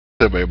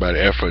up, everybody?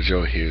 Afro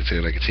Joe here,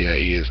 too, like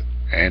TI is.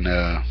 And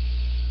I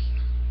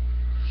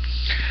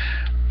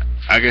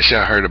guess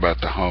y'all heard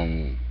about the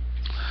whole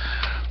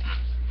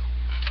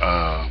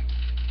uh,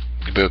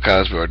 Bill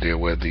Cosby ordeal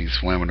where these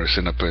women are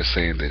sitting up there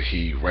saying that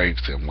he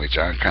raped them, which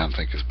I kind of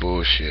think is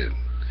bullshit,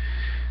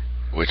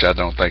 which I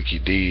don't think he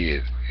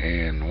did.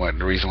 And what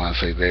the reason why I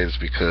say that is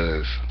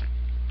because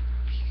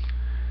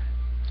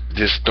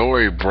this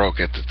story broke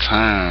at the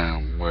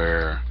time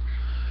where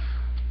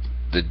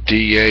the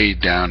DA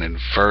down in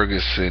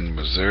Ferguson,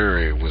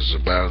 Missouri was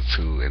about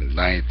to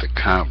indict the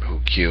cop who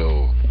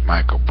killed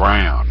Michael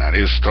Brown. Now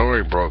this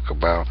story broke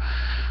about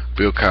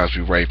Bill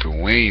Cosby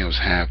raping Williams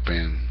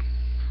happened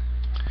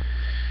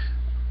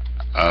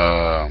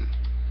a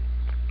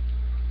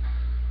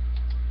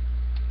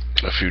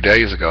few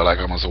days ago, like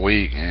almost a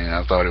week, and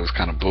I thought it was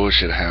kind of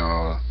bullshit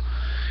how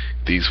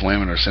these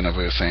women are sitting up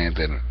here saying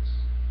that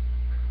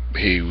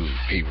he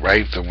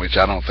raped them, which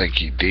I don't think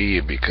he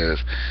did,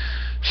 because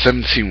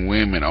 17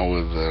 women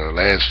over the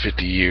last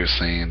 50 years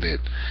saying that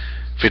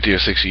 50 or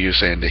 60 years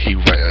saying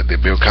that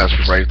that Bill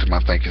Cosby raped him,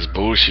 I think is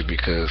bullshit,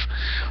 because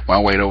why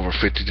wait over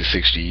 50 to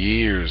 60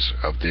 years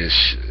of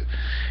this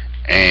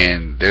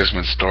and there's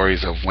been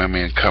stories of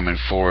women coming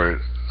forward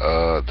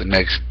the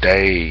next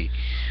day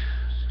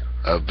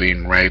of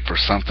being raped or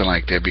something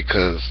like that,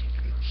 because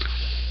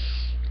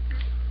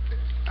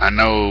I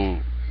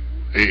know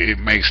it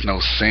makes no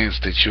sense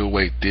that you'll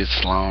wait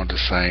this long to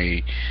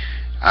say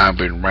I've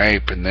been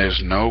raped and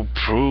there's no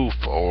proof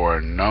or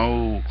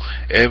no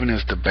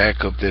evidence to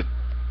back up that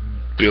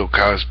Bill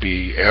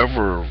Cosby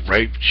ever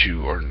raped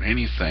you or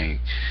anything.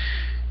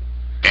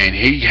 And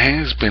he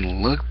has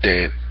been looked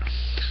at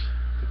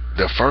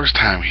the first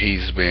time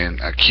he's been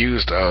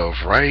accused of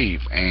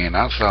rape, and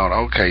I thought,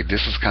 okay,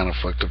 this is kind of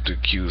fucked up to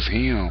accuse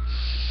him,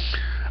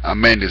 a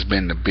man that's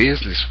been in the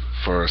business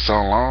for so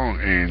long,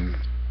 and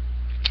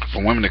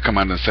for women to come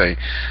out and say,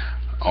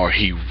 or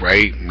he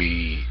raped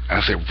me.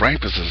 I said,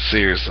 rape is a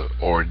serious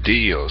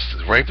ordeal.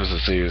 Rape is a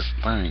serious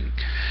thing.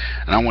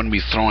 And I wouldn't be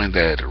throwing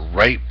that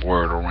rape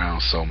word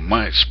around so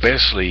much,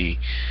 especially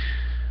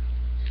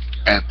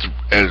at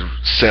a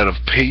set of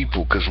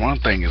people. Because one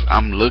thing is,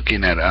 I'm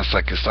looking at it, I was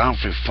like, it's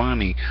awfully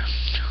funny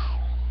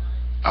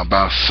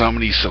about some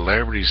of these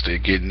celebrities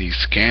that get in these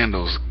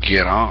scandals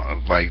get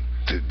on, like,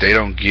 they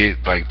don't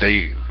get, like,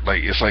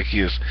 it's like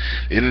his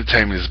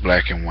entertainment is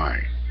black and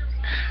white.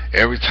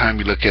 Every time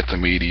you look at the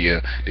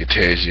media, it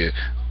tells you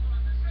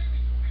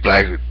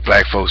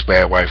black folks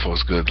bad, white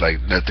folks good.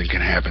 Like nothing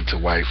can happen to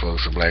white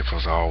folks, and black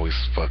folks are always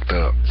fucked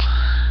up.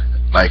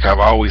 Like I've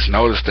always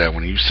noticed that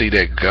when you see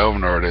that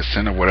governor or that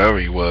senator, whatever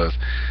he was,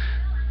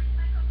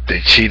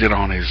 that cheated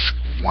on his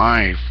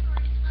wife,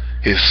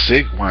 his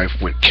sick wife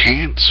with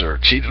cancer,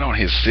 cheated on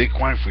his sick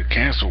wife with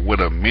cancer with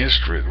a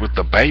mistress, with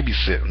the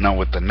babysitter, no,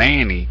 with the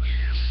nanny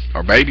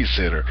or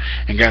babysitter,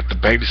 and got the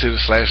babysitter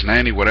slash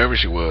nanny, whatever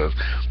she was,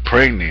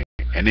 pregnant,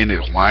 and then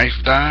his wife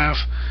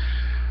dies,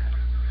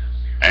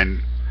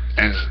 and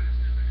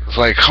it's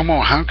like, come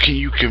on, how can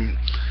you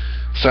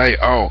say,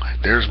 oh,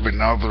 there's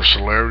been other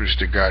celebrities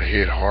that got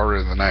hit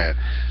harder than that?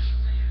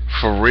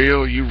 For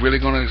real, you really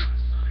gonna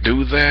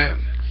do that?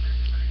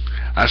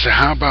 I said,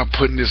 how about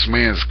putting this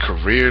man's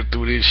career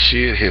through this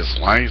shit, his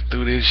life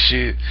through this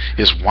shit,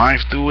 his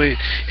wife through it?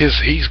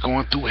 He's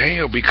going through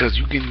hell because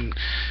you get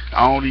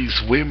all these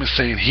women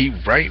saying he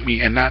raped me,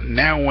 and not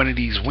now one of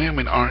these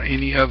women are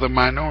any other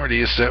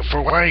minority except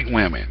for white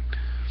women.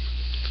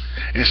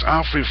 It's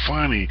awfully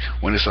funny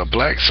when it's a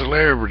black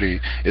celebrity.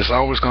 It's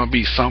always going to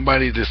be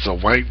somebody that's a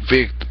white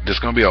victim. That's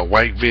going to be a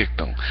white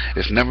victim.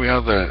 It's never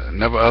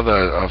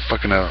other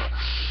fucking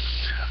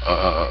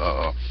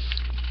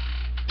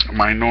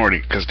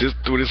minority, because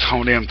through this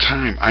whole damn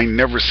time I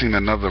never seen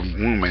another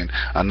woman,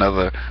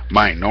 another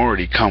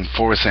minority come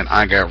forward saying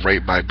I got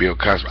raped by Bill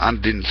Cosby. I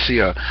didn't see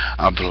a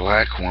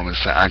black woman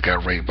say I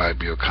got raped by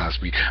Bill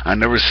Cosby. I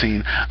never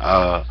seen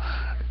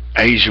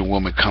Asian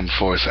woman come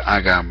forward and say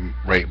I got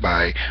raped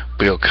by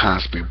Bill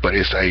Cosby. But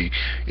it's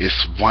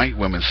white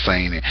women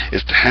saying it.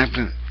 It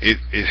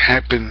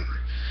happened.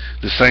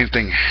 The same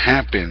thing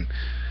happened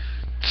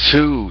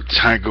to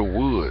Tiger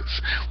Woods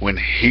when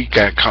he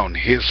got caught in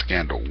his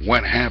scandal.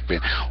 What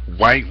happened?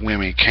 White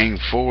women came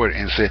forward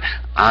and said,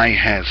 I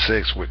had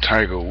sex with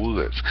Tiger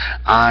Woods,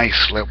 I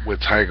slept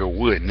with Tiger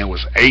Woods, and there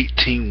was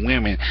 18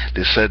 women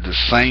that said the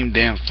same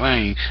damn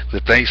thing,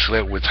 that they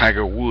slept with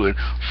Tiger Woods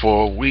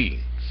for a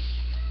week,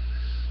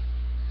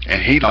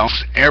 and he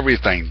lost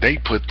everything. They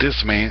put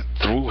this man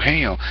through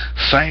hell.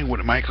 Same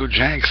with Michael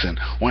Jackson.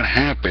 What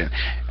happened?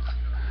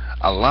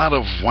 A lot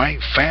of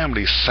white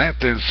families sat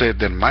there and said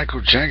that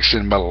Michael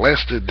Jackson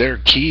molested their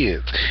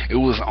kids. It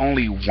was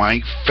only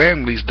white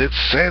families that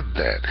said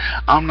that.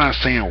 I'm not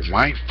saying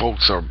white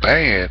folks are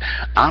bad.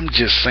 I'm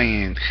just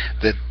saying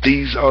that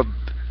this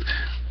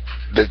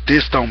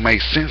don't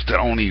make sense, that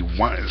only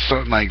one,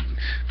 something like,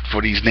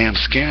 for these damn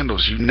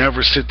scandals, you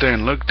never sit there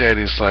and looked at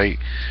it. It's like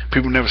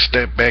people never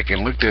step back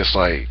and looked at it. It's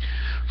like,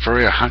 for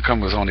real, how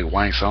come it's only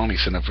whites only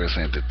sitting up there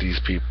saying that these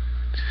people,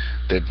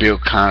 that Bill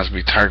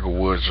Cosby, Tiger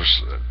Woods,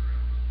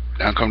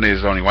 how come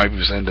there's only white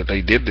people saying that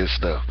they did this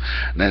stuff?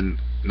 And then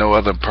no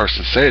other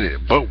person said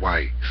it but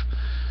whites.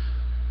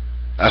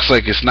 That's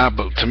like, it's not,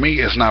 to me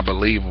it's not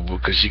believable,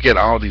 because you get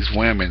all these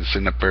women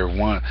sitting up there,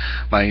 one,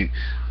 like,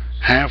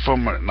 half of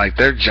them are, like,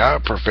 their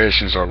job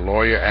professions are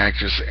lawyer,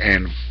 actress,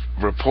 and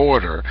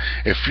reporter.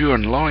 If you're a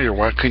lawyer,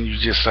 why couldn't you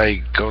just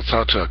say, go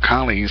talk to a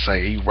colleague and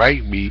say, he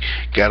raped me,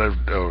 got a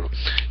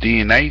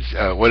DNA,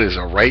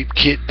 a rape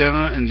kit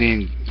done, and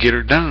then get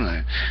her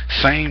done.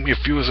 Same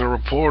if you was a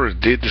reporter,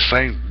 did the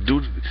same,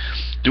 do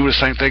the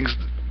same things,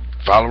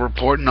 file a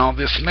report and all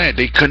this and that.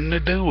 They couldn't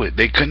have do it.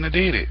 They couldn't have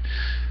did it.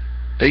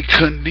 They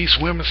couldn't. These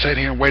women sat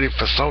here and waited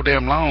for so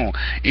damn long.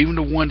 Even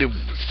the one that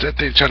sat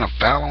there trying to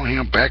foul on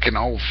him back in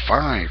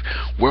 '05.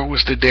 Where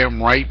was the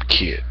damn rape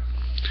kit?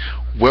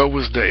 Where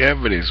was the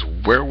evidence?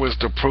 Where was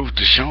the proof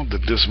to show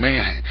that this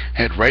man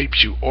had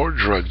raped you or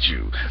drugged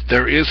you?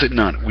 There isn't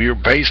none. We are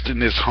based in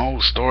this whole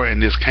story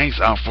and this case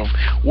off of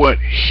what?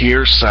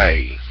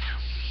 Hearsay.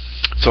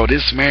 So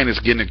this man is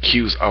getting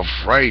accused of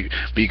rape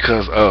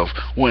because of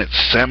what?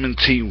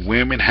 17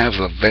 women has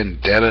a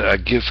vendetta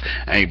against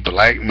a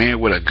black man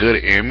with a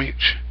good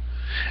image?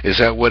 Is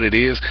that what it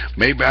is?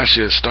 Maybe I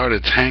should start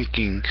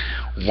attacking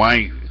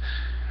white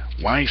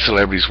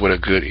celebrities with a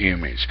good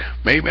image.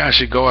 Maybe I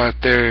should go out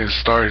there and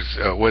start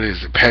what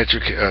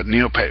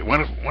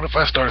if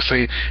I start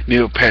saying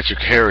Neil Patrick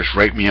Harris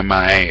raped me in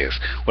my ass?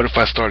 What if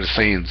I started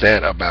saying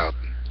that about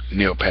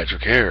Neil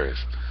Patrick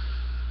Harris?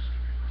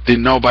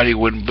 Then nobody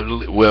wouldn't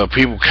believe. Well,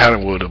 people kind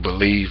of would have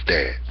believed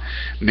that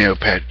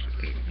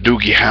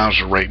Doogie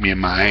Howser raped me in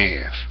my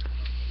ass.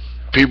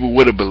 People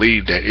would have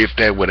believed that if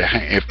that would have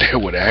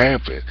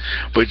happened.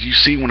 But you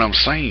see what I'm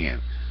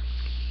saying?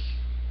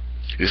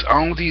 It's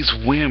all these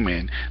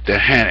women that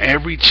had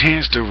every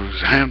chance to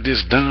have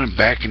this done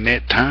back in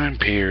that time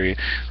period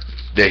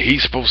that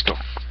he's supposed to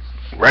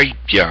rape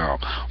y'all,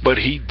 but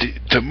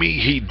to me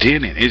he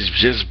didn't. It's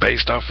just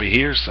based off of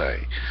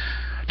hearsay.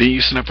 Then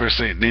you sit up there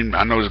saying, then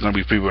I know there's going to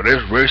be people,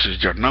 that's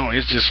racist. No,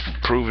 it's just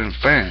proven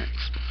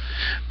facts.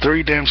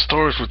 3 damn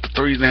stories with the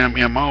 3 damn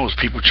MOs,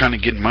 people trying to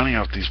get money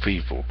off these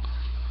people.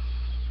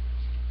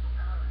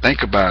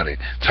 Think about it.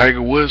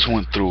 Tiger Woods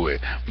went through it.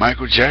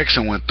 Michael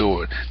Jackson went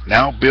through it.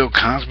 Now Bill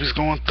Cosby's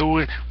going through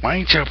it. Why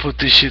ain't y'all put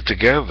this shit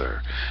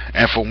together?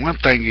 And for one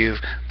thing is,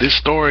 this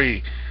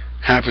story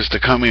happens to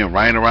come in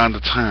right around the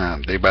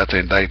time they about to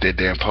indict that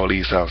damn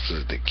police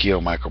officers that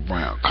killed Michael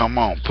Brown. Come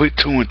on, put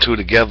 2 and 2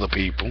 together,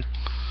 people.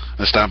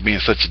 And stop being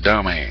such a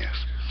dumbass.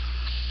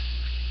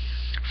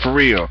 For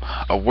real,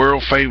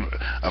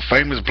 a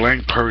famous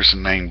black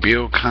person named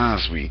Bill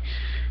Cosby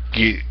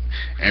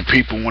and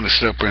people want to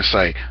sit up and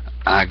say,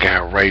 I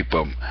got raped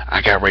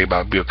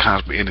by Bill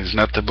Cosby, and it's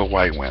nothing but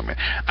white women.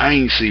 I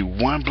ain't see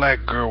one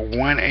black girl,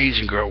 one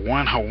Asian girl,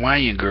 one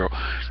Hawaiian girl,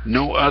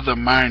 no other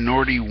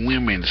minority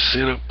women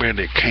sit up there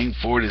that came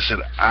forward and said,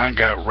 I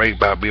got raped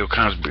by Bill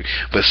Cosby.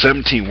 But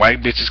 17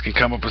 white bitches can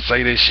come up and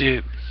say that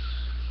shit?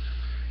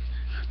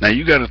 Now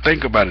you got to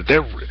think about it.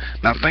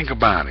 Now think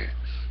about it.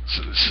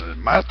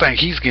 I think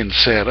he's getting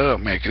set up,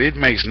 man. 'Cause it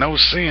makes no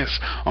sense.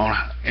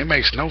 It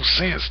makes no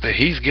sense that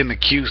he's getting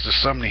accused of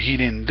something he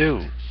didn't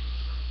do.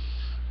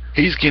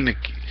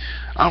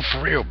 I'm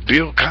for real.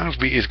 Bill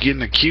Cosby is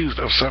getting accused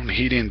of something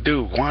he didn't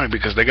do. Why?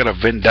 Because they got a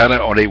vendetta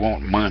or they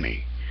want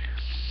money.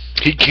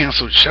 He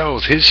canceled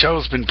shows. His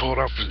show's been pulled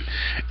off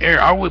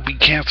air. I would be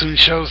canceling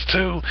shows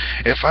too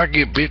if I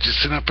get bitches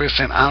sitting up there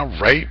saying I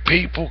rape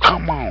people.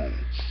 Come on.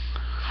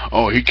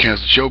 Oh, he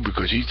canceled the show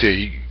because he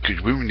said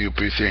because women up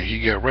there saying he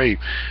got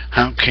raped.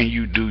 How can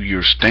you do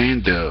your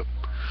stand-up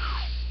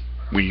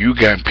when you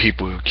got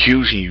people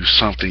accusing you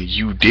something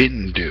you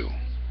didn't do?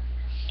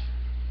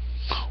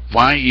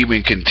 Why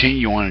even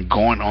continue on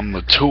going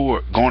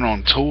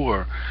on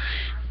tour,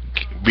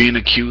 being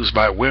accused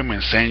by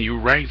women saying you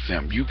raped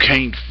them? You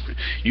can't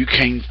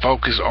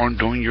focus on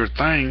doing your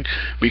thing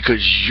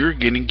because you're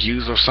getting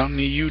accused of something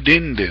you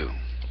didn't do.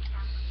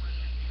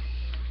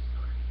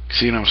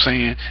 See what I'm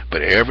saying?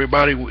 But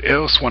everybody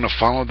else want to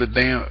follow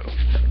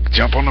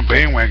jump on the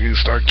bandwagon and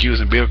start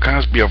accusing Bill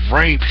Cosby of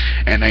rape,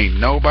 and ain't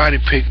nobody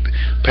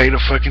paid a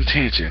fucking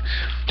attention.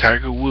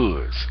 Tiger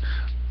Woods,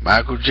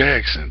 Michael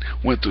Jackson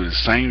went through the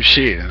same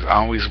shit. It's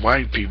always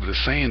white people that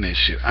saying this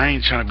shit. I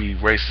ain't trying to be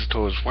racist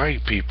towards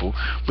white people,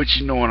 but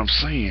you know what I'm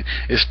saying.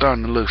 It's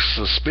starting to look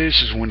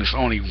suspicious when it's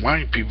only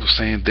white people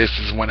saying this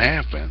is what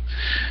happened.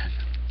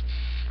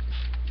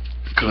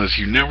 Because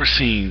you never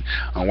seen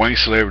a white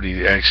celebrity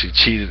that actually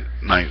cheated.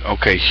 Like,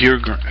 okay,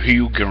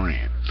 Hugh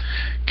Grant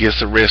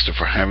gets arrested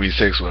for having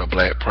sex with a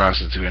black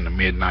prostitute in the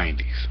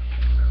mid-90s.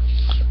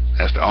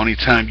 That's the only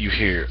time you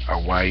hear a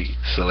white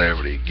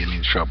celebrity getting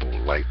in trouble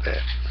like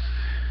that.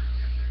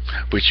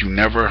 But you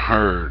never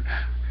heard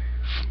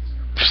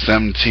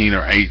 17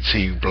 or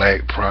 18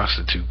 black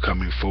prostitute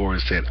coming forward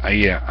and said, oh,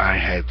 yeah, I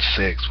had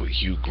sex with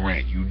Hugh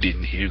Grant. You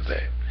didn't hear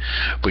that.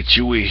 But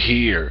you would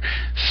hear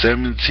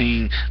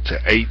 17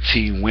 to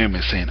 18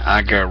 women saying,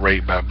 I got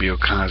raped by Bill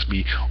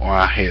Cosby or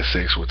I had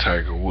sex with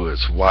Tiger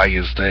Woods. Why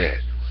is that?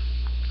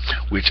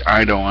 which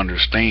I don't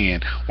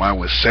understand why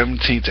with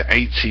 17 to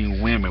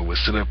 18 women would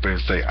sit up there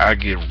and say I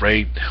get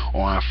raped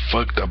or I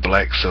fucked a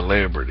black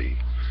celebrity.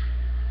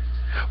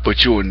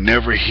 But you will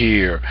never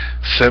hear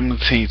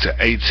 17 to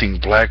 18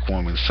 black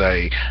women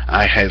say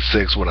I had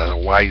sex with a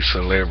white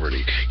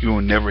celebrity. You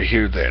will never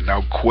hear that. And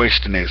I'll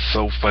question that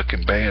so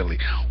fucking badly.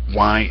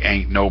 Why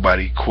ain't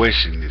nobody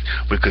questioning this?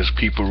 Because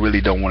people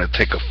really don't want to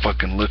take a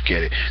fucking look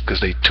at it,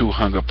 because they too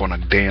hung up on the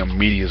damn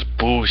media's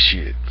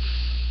bullshit.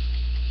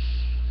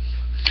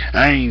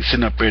 I ain't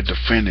sitting up there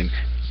defending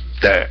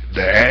the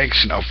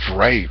action of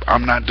rape.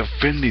 I'm not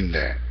defending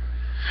that.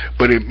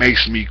 But it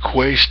makes me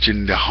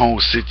question the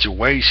whole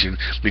situation,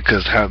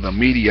 because how the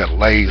media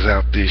lays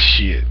out this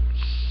shit.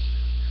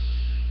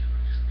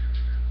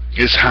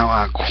 It's how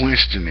I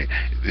question it.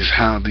 It's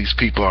how these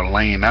people are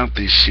laying out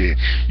this shit.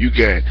 You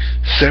got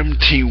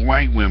 17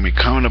 white women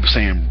coming up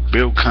saying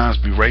Bill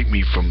Cosby raped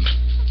me from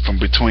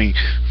between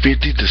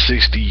 50 to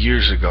 60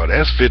 years ago.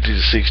 That's 50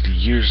 to 60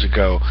 years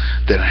ago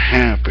that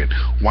happened.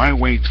 Why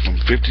wait from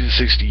 50 to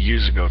 60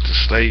 years ago to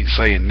say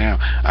it now?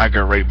 I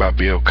got raped by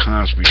Bill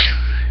Cosby.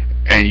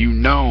 And you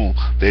know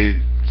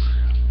that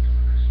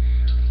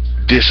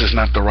this is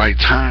not the right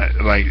time.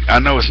 Like, I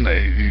know it's not,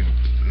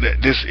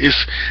 this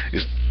is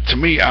to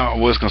me, I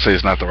was gonna say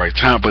it's not the right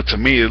time, but to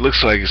me it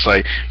looks like it's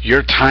like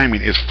your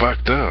timing is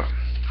fucked up.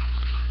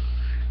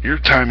 Your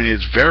timing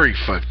is very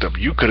fucked up.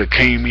 You could have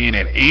came in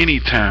at any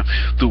time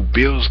through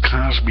Bill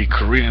Cosby's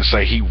career and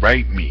say he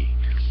raped me.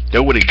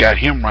 That would have got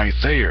him right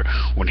there.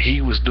 When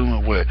he was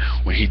doing what?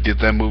 When he did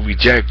that movie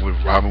Jack with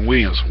Robin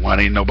Williams, why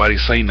didn't nobody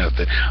say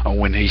nothing? Or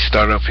when he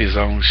started up his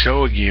own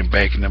show again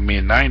back in the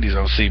mid-90s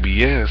on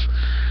CBS,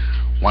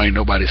 why ain't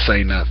nobody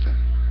say nothing?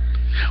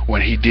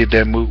 When he did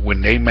that movie,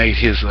 when they made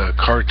his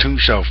cartoon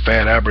show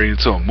Fat Albert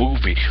into a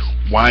movie,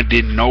 why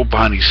didn't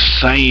nobody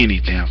say any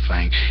damn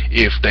thing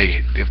if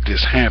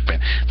this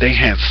happened? They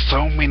had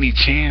so many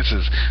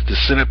chances to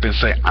sit up and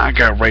say I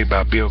got raped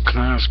by Bill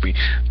Cosby.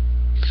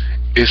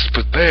 It's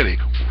pathetic.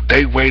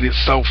 They waited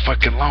so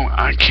fucking long.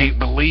 I can't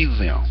believe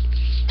them.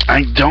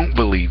 I don't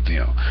believe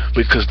them,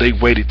 because they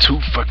waited too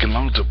fucking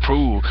long to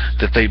prove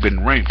that they've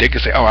been raped. They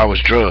can say, oh, I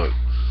was drugged.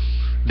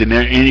 Then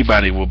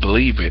anybody will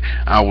believe it.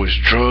 I was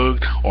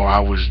drugged or I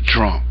was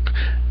drunk.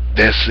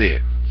 That's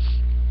it.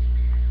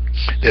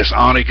 That's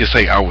all they can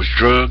say. I was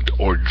drugged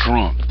or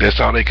drunk. That's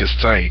all they can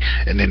say.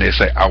 And then they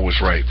say I was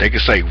raped. They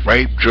can say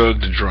rape,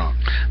 drugged, and drunk.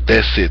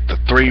 That's it. The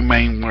three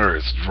main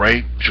words: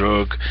 rape,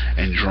 drug,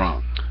 and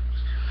drunk.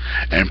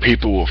 And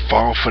people will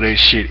fall for that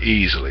shit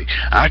easily.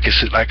 I can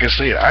sit, like I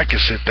said, I can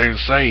sit there and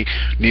say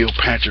Neil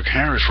Patrick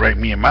Harris raped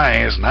me in my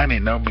ass, and I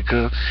didn't know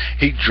because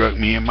he drugged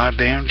me in my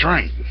damn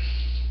drink.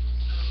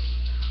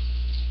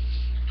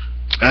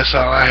 That's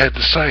all I had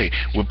to say.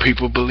 Will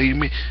people believe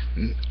me?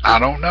 I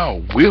don't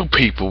know. Will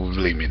people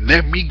believe me?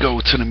 Let me go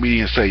to the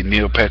media and say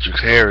Neil Patrick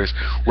Harris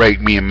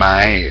raped me in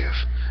my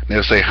ass.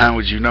 They'll say, how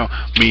would you know?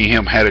 Me and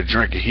him had a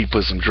drink and he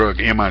put some drug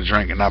in my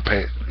drink and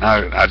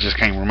I just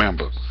can't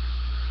remember.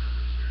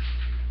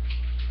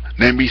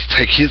 Let me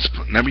take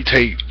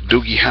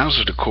Doogie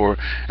Howser to court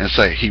and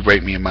say he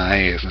raped me in my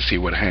ass and see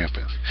what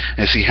happens.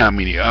 And see how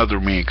many other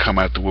men come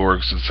out the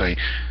works and say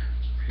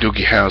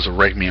Doogie Howser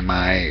raped me in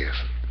my ass.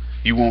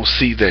 You won't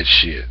see that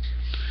shit.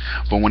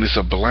 But when it's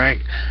a black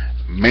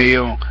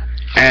male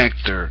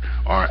actor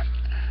or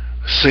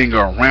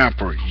singer or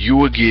rapper, you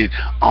will get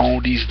all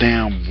these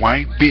damn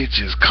white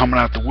bitches coming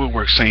out the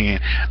woodwork saying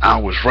I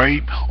was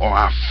raped or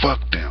I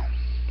fucked them.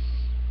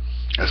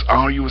 That's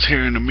all you was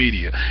hearing in the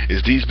media,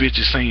 is these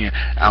bitches saying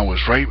I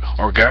was raped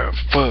or got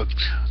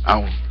fucked. I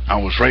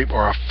was raped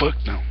or I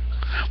fucked them.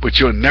 But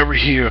you'll never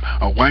hear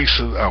a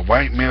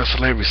white male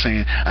celebrity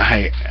saying I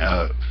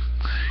had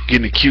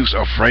getting accused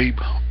of rape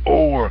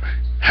or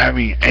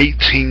having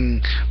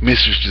 18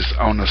 mistresses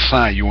on the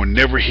side. You will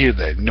never hear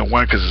that. You know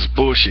why? Because it's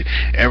bullshit.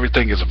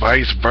 Everything is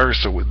vice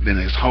versa within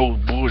this whole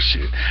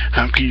bullshit.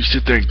 How can you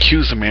sit there and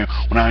accuse a man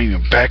when I'm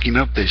even backing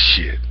up this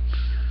shit?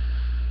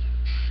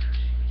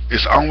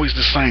 It's always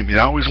the same. You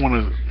always want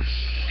to.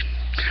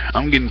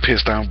 I'm getting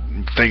pissed.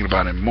 I'm thinking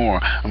about it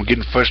more. I'm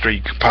getting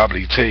frustrated. You can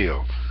probably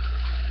tell.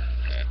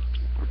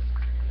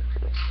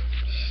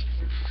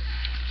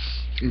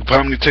 You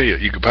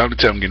can probably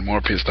tell I'm getting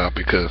more pissed off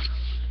because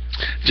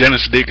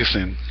Janice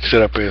Dickinson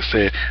sat up there and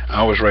said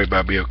I was raped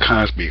by Bill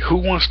Cosby. Who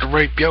wants to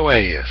rape your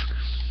ass?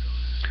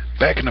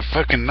 Back in the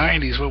fucking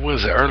 90s, what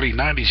was it, early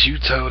 90s, you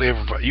told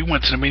everybody, you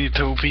went to the media and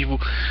told people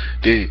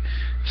that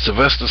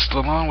Sylvester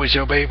Stallone was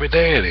your baby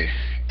daddy,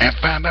 and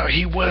found out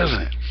he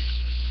wasn't.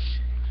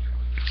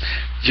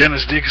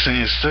 Janice Dickinson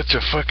is such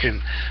a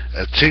fucking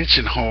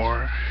attention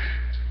whore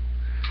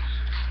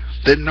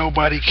that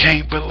nobody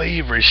can't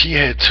believe her. She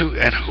had two,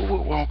 and who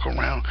would walk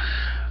around?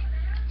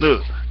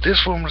 Look,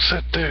 this woman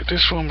sat there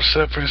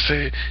and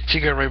said she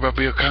got raped by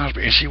Bill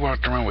Cosby, and she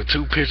walked around with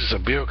two pictures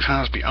of Bill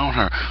Cosby on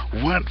her.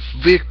 What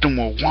victim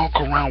will walk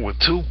around with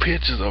two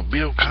pictures of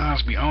Bill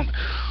Cosby on her?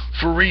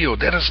 For real,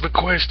 that is the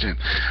question.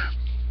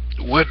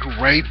 What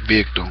rape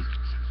victim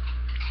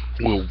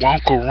will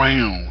walk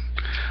around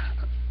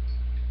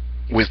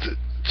with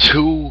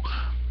two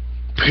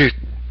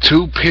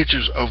two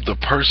pictures of the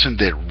person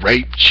that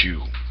raped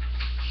you.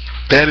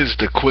 That is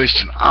the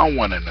question I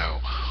want to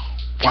know.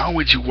 Why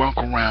would you walk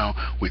around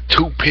with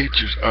two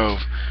pictures of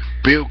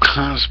Bill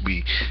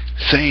Cosby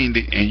saying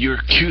that, and you're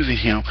accusing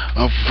him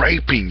of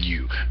raping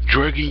you,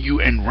 drugging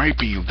you and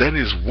raping you? That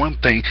is one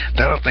thing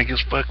that I think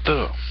is fucked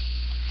up.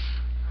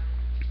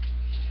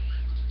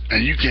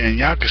 And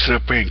y'all can sit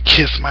up there and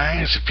kiss my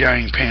ass if y'all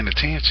ain't paying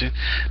attention.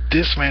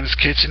 This man is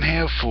catching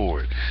hell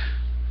for it.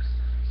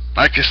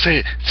 Like I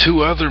said,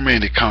 two other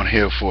men that caught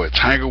hell for it,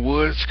 Tiger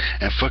Woods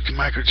and fucking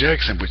Michael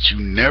Jackson. But you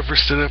never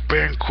sit up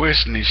there and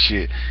question this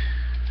shit.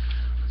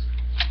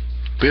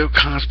 Bill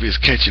Cosby is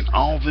catching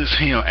all this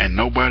hell and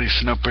nobody's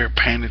sitting up there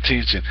paying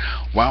attention.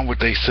 Why would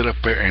they sit up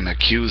there and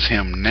accuse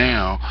him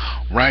now,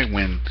 right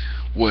when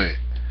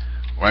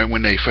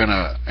they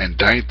finna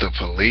indict the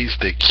police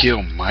that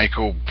killed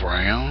Michael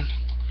Brown?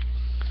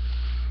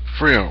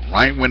 For real,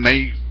 right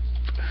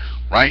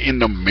in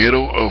the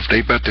middle of they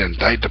about to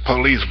indict the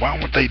police. Why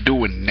would they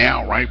do it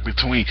now, right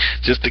between,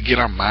 just to get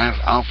our minds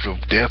off the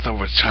death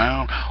of a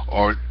child,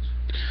 or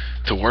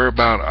to worry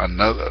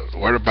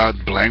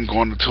about blame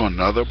going to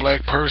another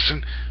black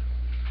person?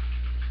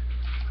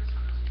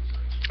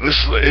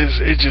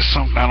 It's just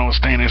something I don't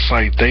understand. It's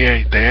like they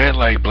act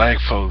like black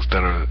folks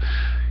that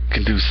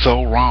can do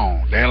so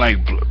wrong. They're like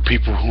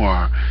people who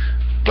are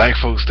black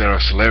folks that are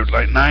celebrities.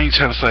 Like, now I ain't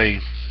trying to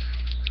say.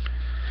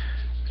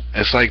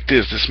 It's like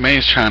this. This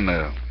man's been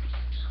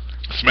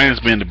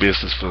in the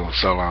business for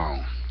so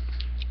long,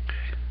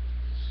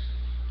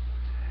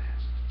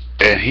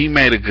 and he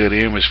made a good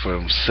image for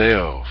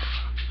himself,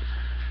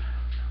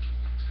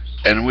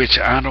 in which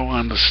I don't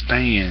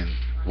understand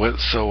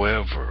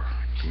whatsoever.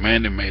 The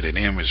man that made an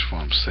image for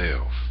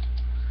himself,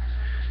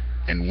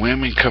 and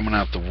women coming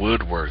out the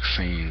woodwork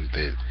saying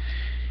that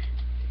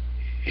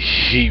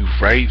he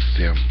raped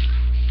them,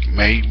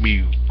 made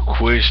me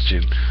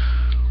question,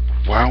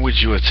 why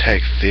would you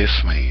attack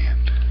this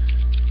man?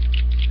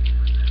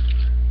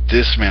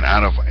 This man,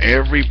 out of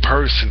every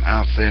person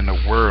out there in the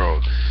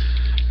world,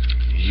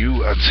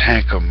 you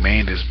attack a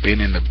man that's been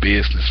in the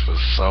business for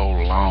so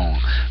long,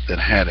 that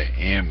had an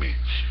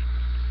image.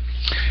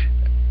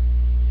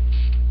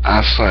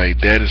 I say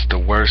that is the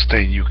worst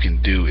thing you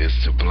can do, is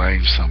to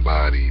blame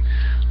somebody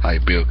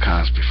like Bill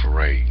Cosby for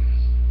rape.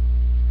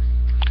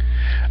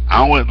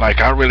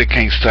 I really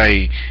can't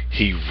say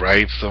he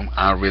raped them.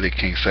 I really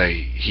can't say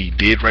he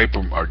did rape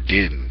them or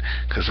didn't,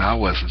 because I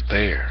wasn't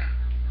there.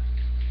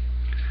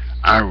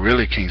 I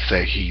really can't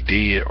say he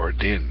did or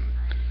didn't.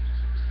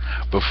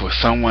 But for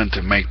someone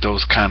to make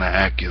those kind of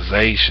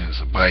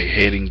accusations by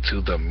heading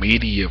to the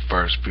media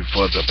first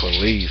before the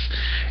police,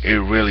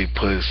 it really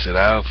puts it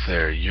out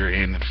there. You're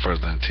in it for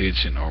the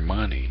attention or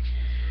money.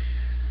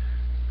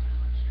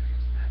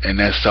 And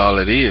that's all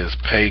it is.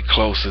 Pay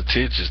close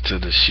attention to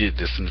the shit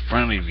that's in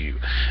front of you.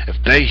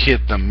 If they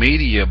hit the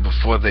media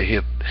before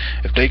if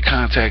they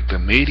contact the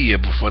media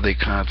before they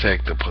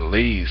contact the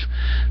police,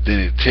 then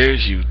it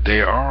tells you they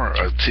are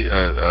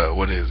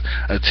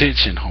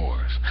attention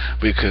whores.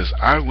 Because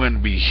I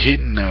wouldn't be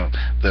hitting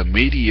the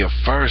media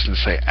first and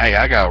say, hey,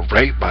 I got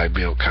raped by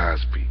Bill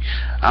Cosby.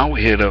 I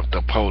would hit up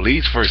the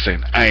police first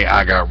saying, hey,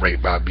 I got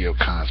raped by Bill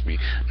Cosby.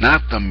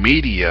 Not the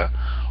media,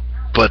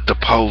 but the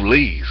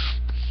police.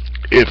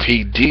 If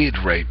he did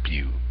rape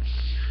you,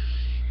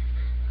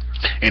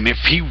 and if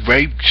he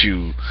raped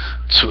you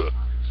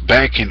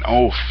back in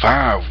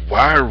 2005,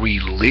 why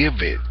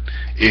relive it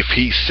if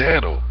he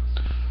settled?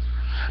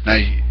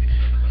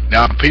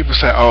 Now people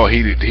say, oh,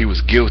 he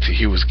was guilty.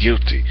 He was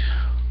guilty.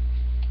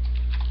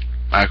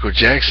 Michael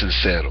Jackson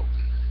settled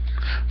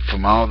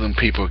from all them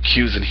people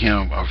accusing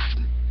him of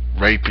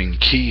raping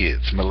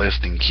kids,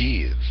 molesting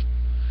kids.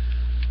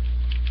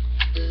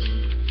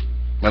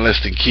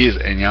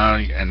 And all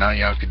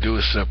y'all can do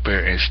is sit up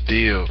there and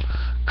still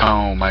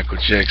call Michael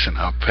Jackson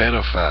a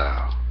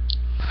pedophile,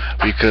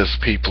 because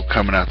people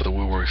coming out the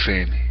woodwork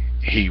saying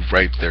he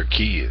raped their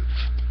kids.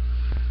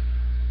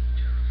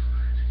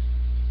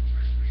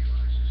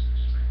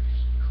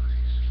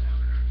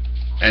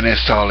 And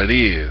that's all it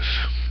is.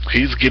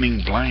 He's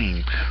getting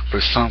blamed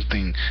for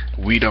something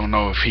we don't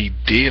know if he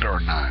did or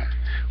not.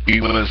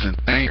 We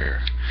wasn't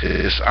there.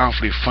 It's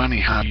awfully funny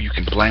how you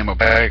can blame a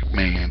black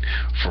man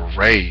for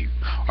rape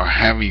or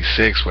having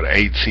sex with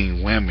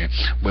 18 women,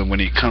 but when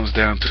it comes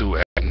down to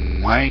a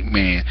white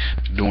man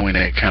doing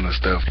that kind of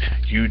stuff,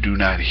 you do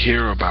not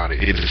hear about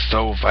it. It is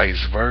so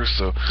vice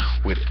versa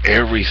with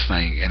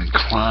everything and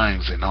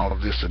crimes and all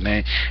of this and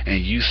that,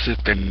 and you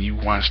sit there and you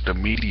watch the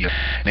media,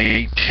 and they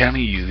ain't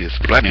telling you this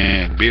black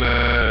man,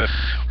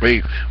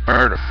 rape,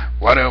 murder,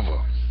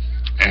 whatever,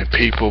 and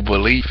people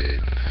believe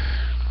it.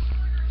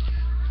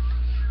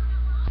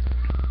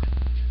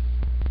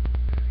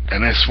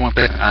 And that's one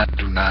thing I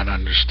do not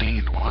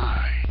understand.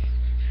 Why?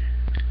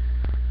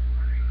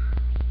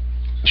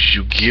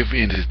 You give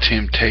in to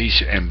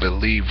temptation and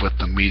believe what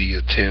the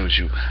media tells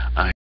you.